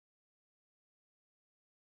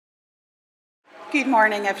Good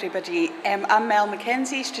morning, everybody. I'm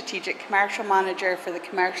Mackenzie, Strategic Commercial Manager for the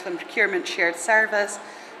Commercial and Procurement Shared Service,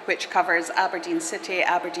 which covers Aberdeen City,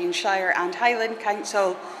 Aberdeen Shire and Highland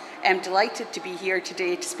Council. I'm delighted to be here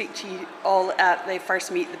today to speak to you all at the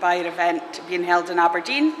first Meet the Buyer event being held in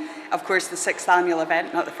Aberdeen. Of course, the 6th annual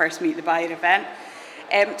event, not the first Meet the Buyer event.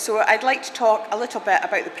 So I'd like to talk a little bit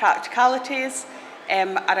about the practicalities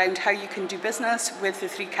around how you can do business with the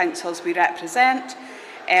 3 councils we represent,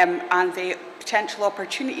 and the potential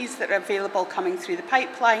opportunities that are available coming through the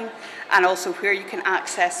pipeline, and also where you can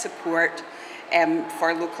access support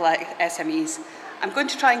for local SMEs. I'm going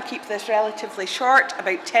to try and keep this relatively short,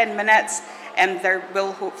 about 10 minutes, and there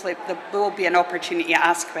will be an opportunity to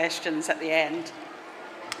ask questions at the end.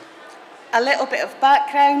 A little bit of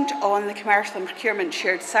background on the Commercial and Procurement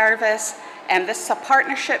Shared Service. This is a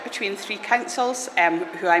partnership between 3 councils,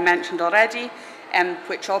 who I mentioned already,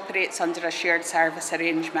 which operates under a shared service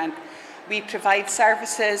arrangement. We provide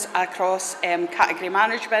services across category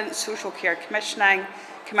management, social care commissioning,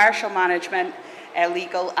 commercial management,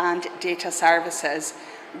 legal and data services.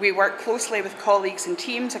 We work closely with colleagues and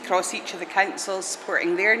teams across each of the councils,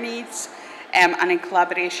 supporting their needs, and in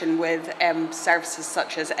collaboration with services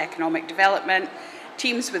such as economic development,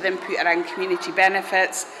 teams with input around community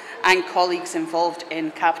benefits, and colleagues involved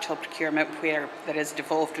in capital procurement where there is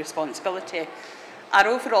devolved responsibility. Our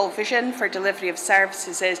overall vision for delivery of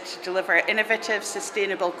services is to deliver innovative,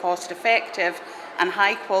 sustainable, cost-effective and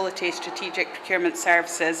high-quality strategic procurement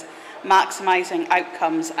services, maximising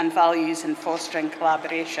outcomes and values and fostering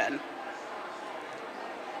collaboration.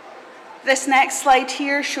 This next slide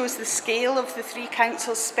here shows the scale of the 3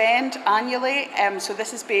 councils' spend annually. So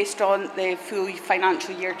this is based on the full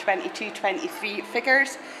financial year 22-23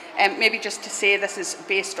 figures. Maybe just to say this is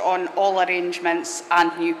based on all arrangements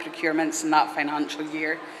and new procurements in that financial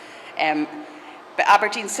year. But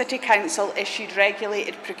Aberdeen City Council issued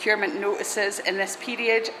regulated procurement notices in this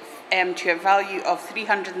period to a value of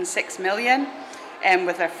 306 million,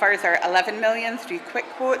 with a further 11 million through quick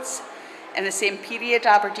quotes. In the same period,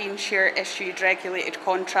 Aberdeen Shire issued regulated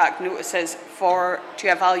contract notices to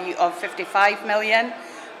a value of 55 million,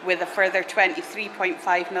 with a further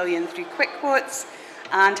 23.5 million through quick quotes.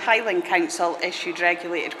 And Highland Council issued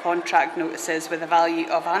regulated contract notices with a value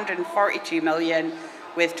of 142 million,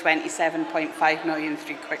 with 27.5 million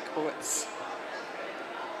through quick quotes.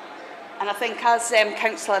 And I think, as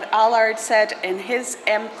Councillor Allard said in his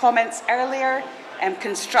comments earlier,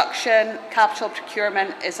 construction, capital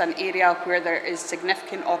procurement is an area where there is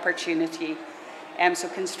significant opportunity. So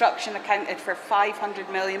construction accounted for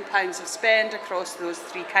 £500 million of spend across those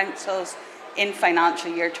 3 councils in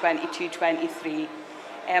financial year 22-23.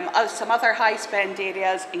 Some other high spend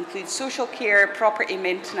areas include social care, property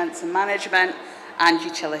maintenance and management, and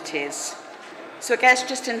utilities. So I guess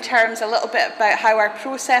just in terms a little bit about how our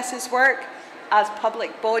processes work, as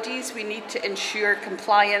public bodies we need to ensure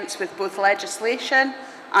compliance with both legislation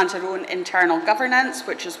and our own internal governance,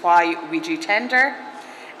 which is why we do tender.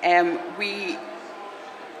 The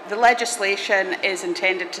legislation is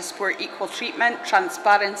intended to support equal treatment,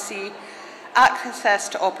 transparency, access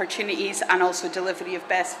to opportunities and also delivery of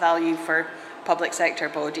best value for public sector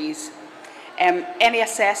bodies. Any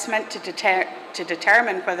assessment to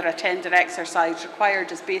determine whether a tender exercise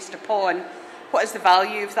required is based upon what is the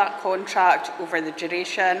value of that contract over the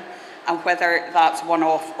duration and whether that's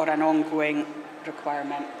one-off or an ongoing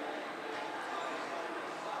requirement.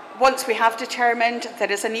 Once we have determined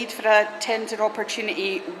there is a need for a tender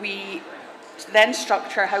opportunity, we then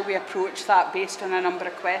structure how we approach that based on a number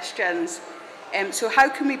of questions. So how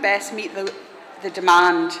can we best meet the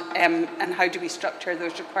demand, and how do we structure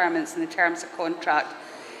those requirements in the terms of contract?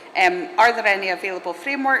 Are there any available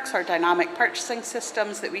frameworks or dynamic purchasing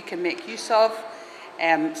systems that we can make use of,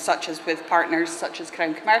 such as with partners such as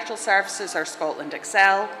Crown Commercial Services or Scotland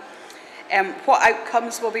Excel? What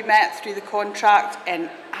outcomes will be met through the contract, and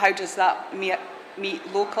how does that meet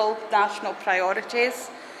local, national priorities?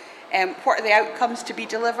 What are the outcomes to be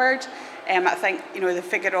delivered? I think the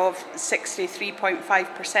figure of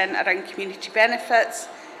 63.5% around community benefits,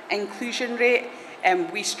 inclusion rate.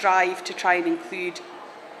 We strive to try and include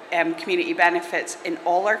community benefits in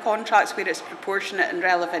all our contracts where it's proportionate and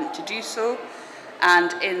relevant to do so.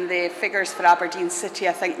 And in the figures for Aberdeen City,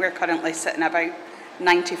 I think we're currently sitting about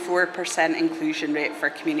 94% inclusion rate for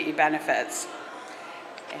community benefits.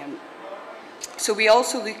 So we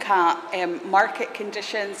also look at market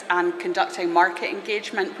conditions and conducting market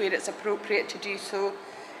engagement where it's appropriate to do so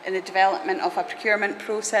in the development of a procurement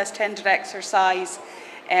process tender exercise,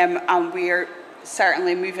 and we're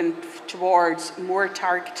certainly moving towards more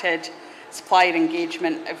targeted supplier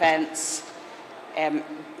engagement events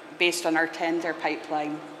based on our tender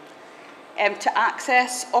pipeline. To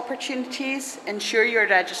access opportunities, ensure you're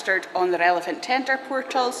registered on the relevant tender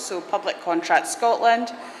portals, so Public Contracts Scotland,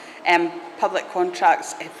 Public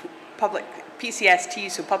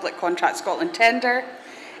PCST, so Public Contracts Scotland Tender.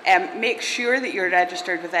 Make sure that you're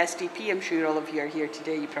registered with SDP. I'm sure all of you are here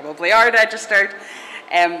today, you probably are registered.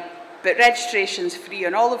 But registration's free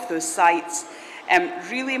on all of those sites.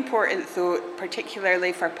 Really important though,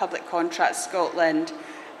 particularly for Public Contracts Scotland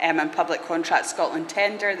and Public Contracts Scotland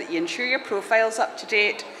Tender, that you ensure your profile's up to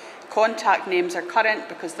date, contact names are current,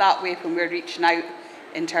 because that way when we're reaching out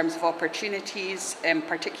in terms of opportunities,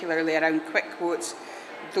 particularly around quick quotes,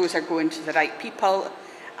 those are going to the right people,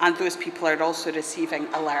 and those people are also receiving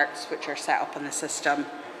alerts which are set up in the system.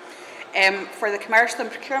 For the Commercial and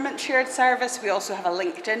Procurement Shared Service, we also have a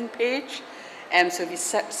LinkedIn page. So if you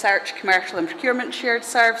search Commercial and Procurement Shared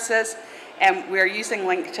Services, we are using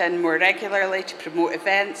LinkedIn more regularly to promote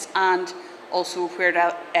events and also where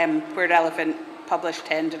relevant publish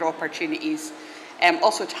tender opportunities.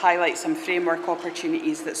 Also to highlight some framework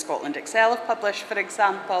opportunities that Scotland Excel have published, for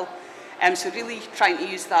example. So really trying to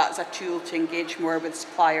use that as a tool to engage more with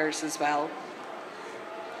suppliers as well.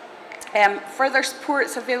 Further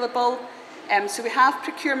supports available. So we have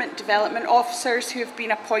procurement development officers who have been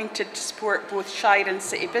appointed to support both Shire and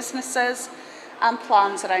city businesses and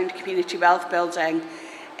plans around community wealth building.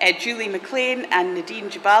 Julie McLean and Nadine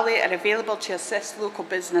Jabali are available to assist local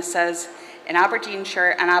businesses in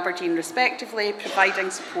Aberdeenshire and Aberdeen respectively, providing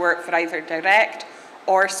support for either direct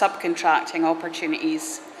or subcontracting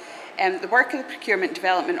opportunities. The work of the procurement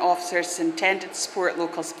development officers is intended to support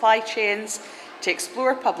local supply chains, to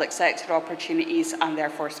explore public sector opportunities and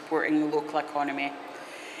therefore supporting the local economy.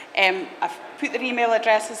 I've put their email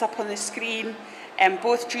addresses up on the screen.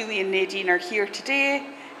 Both Julie and Nadine are here today,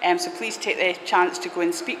 so please take the chance to go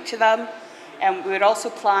and speak to them. We're also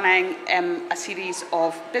planning a series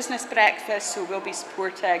of business breakfasts, so we'll be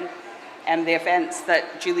supporting the events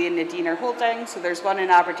that Julie and Nadine are holding. So there's one in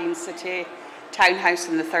Aberdeen City Townhouse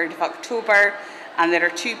on the 3rd of October, and there are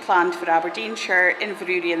two planned for Aberdeenshire,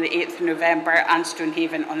 Inverurie on the 8th of November and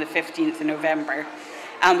Stonehaven on the 15th of November.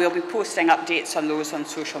 And we'll be posting updates on those on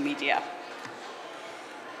social media.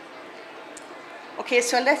 Okay,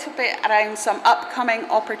 so a little bit around some upcoming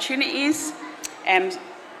opportunities.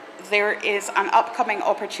 There is an upcoming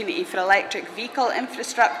opportunity for electric vehicle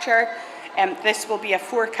infrastructure. This will be a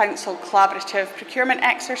 4-council collaborative procurement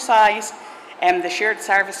exercise, the Shared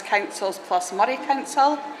Service Councils plus Moray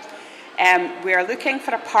Council. We are looking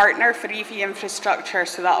for a partner for EV infrastructure,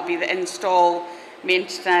 so that will be the install,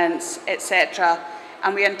 maintenance, etc.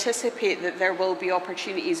 And we anticipate that there will be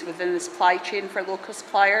opportunities within the supply chain for local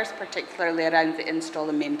suppliers, particularly around the install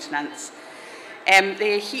and maintenance.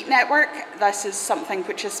 The heat network, this is something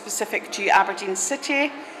which is specific to Aberdeen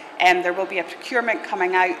City. There will be a procurement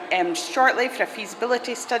coming out shortly for a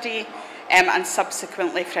feasibility study and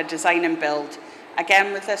subsequently for a design and build.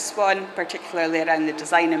 Again, with this one, particularly around the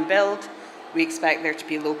design and build, we expect there to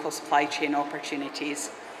be local supply chain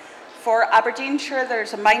opportunities. For Aberdeenshire,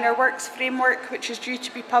 there's a minor works framework which is due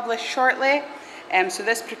to be published shortly. So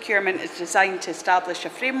this procurement is designed to establish a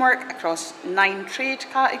framework across 9 trade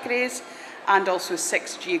categories and also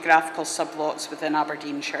 6 geographical sublots within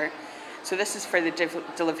Aberdeenshire. So this is for the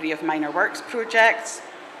delivery of minor works projects.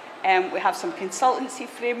 We have some consultancy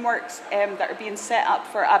frameworks that are being set up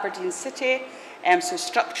for Aberdeen City, so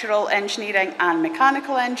structural engineering and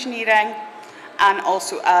mechanical engineering, and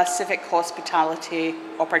also a civic hospitality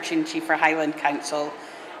opportunity for Highland Council.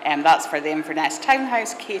 That's for the Inverness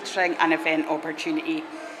Townhouse catering and event opportunity.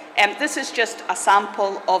 This is just a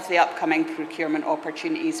sample of the upcoming procurement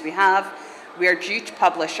opportunities we have. We are due to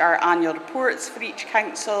publish our annual reports for each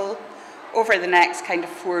council over the next kind of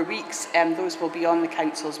 4 weeks. Those will be on the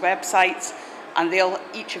council's websites, and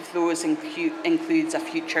each of those includes a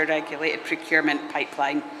future regulated procurement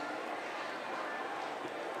pipeline.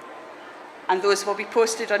 And those will be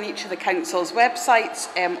posted on each of the council's websites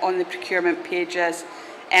on the procurement pages,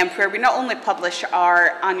 where we not only publish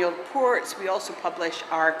our annual reports, we also publish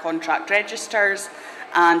our contract registers,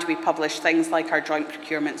 and we publish things like our joint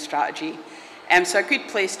procurement strategy. So a good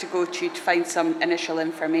place to go to find some initial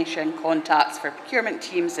information, contacts for procurement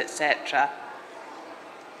teams, etc.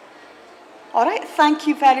 All right, thank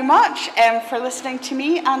you very much for listening to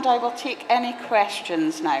me, and I will take any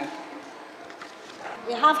questions now.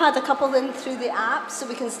 We have had a couple in through the app, so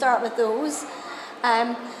we can start with those.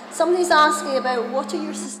 Somebody's asking about what are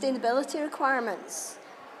your sustainability requirements?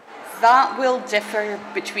 That will differ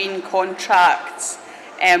between contracts.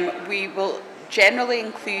 We will generally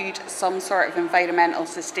include some sort of environmental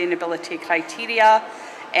sustainability criteria,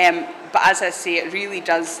 but as I say, it really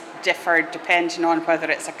does differ depending on whether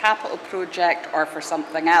it's a capital project or for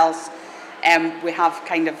something else. We have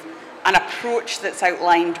kind of an approach that's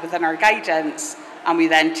outlined within our guidance, and we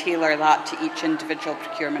then tailor that to each individual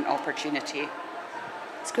procurement opportunity.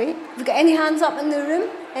 That's great. Have we got any hands up in the room?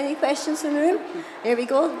 Any questions in the room? There we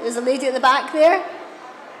go. There's a lady at the back there.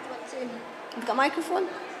 Have you got a microphone?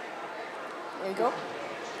 There you go.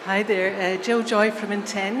 Hi there, Jill Joy from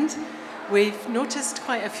Intend. We've noticed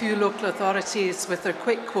quite a few local authorities with their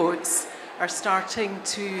quick quotes are starting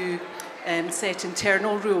to set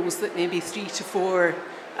internal rules that maybe 3 to 4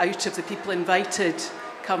 out of the people invited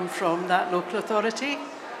come from that local authority,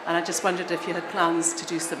 and I just wondered if you had plans to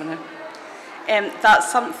do similar.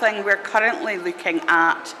 That's something we're currently looking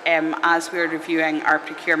at as we're reviewing our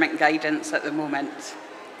procurement guidance at the moment.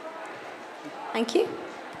 Thank you.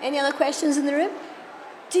 Any other questions in the room?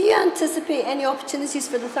 Do you anticipate any opportunities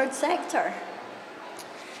for the third sector?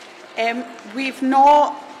 We've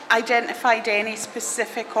not identified any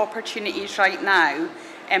specific opportunities right now,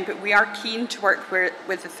 but we are keen to work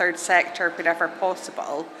with the third sector wherever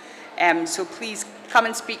possible. So please come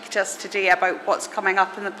and speak to us today about what's coming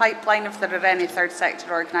up in the pipeline, if there are any third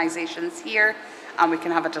sector organisations here, and we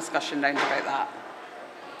can have a discussion round about that.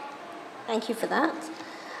 Thank you for that.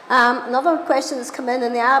 Another question that's come in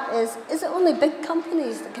the app is it only big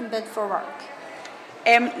companies that can bid for work?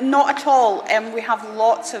 Not at all. We have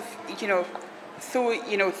lots of,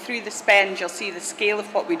 through the spend you'll see the scale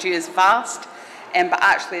of what we do is vast, but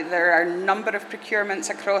actually there are a number of procurements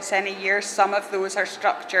across any year. Some of those are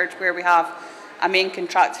structured where we have a main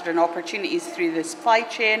contractor and opportunities through the supply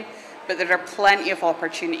chain, but there are plenty of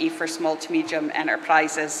opportunity for small to medium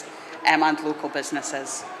enterprises and local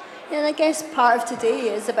businesses. And I guess part of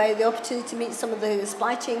today is about the opportunity to meet some of the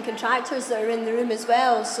supply chain contractors that are in the room as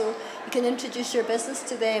well, so you can introduce your business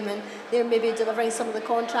to them, and they're maybe delivering some of the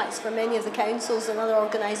contracts for many of the councils and other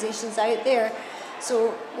organisations out there.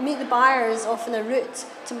 So meet the buyer is often a route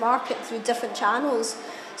to market through different channels.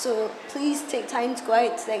 So please take time to go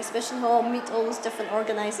out to the exhibition hall and meet all those different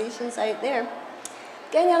organisations out there.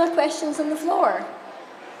 Got any other questions on the floor?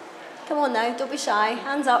 Come on now, don't be shy,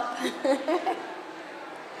 hands up.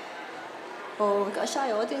 Oh, we've got a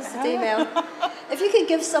shy audience today, Mel. If you could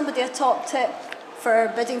give somebody a top tip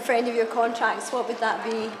for bidding for any of your contracts, what would that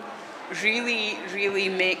be? Really, really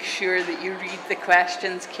make sure that you read the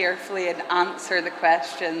questions carefully and answer the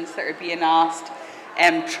questions that are being asked.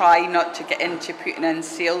 Try not to get into putting in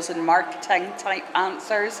sales and marketing type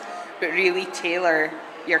answers, but really tailor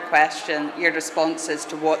your responses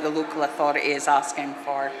to what the local authority is asking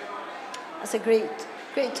for. That's a great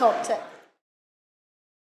top tip.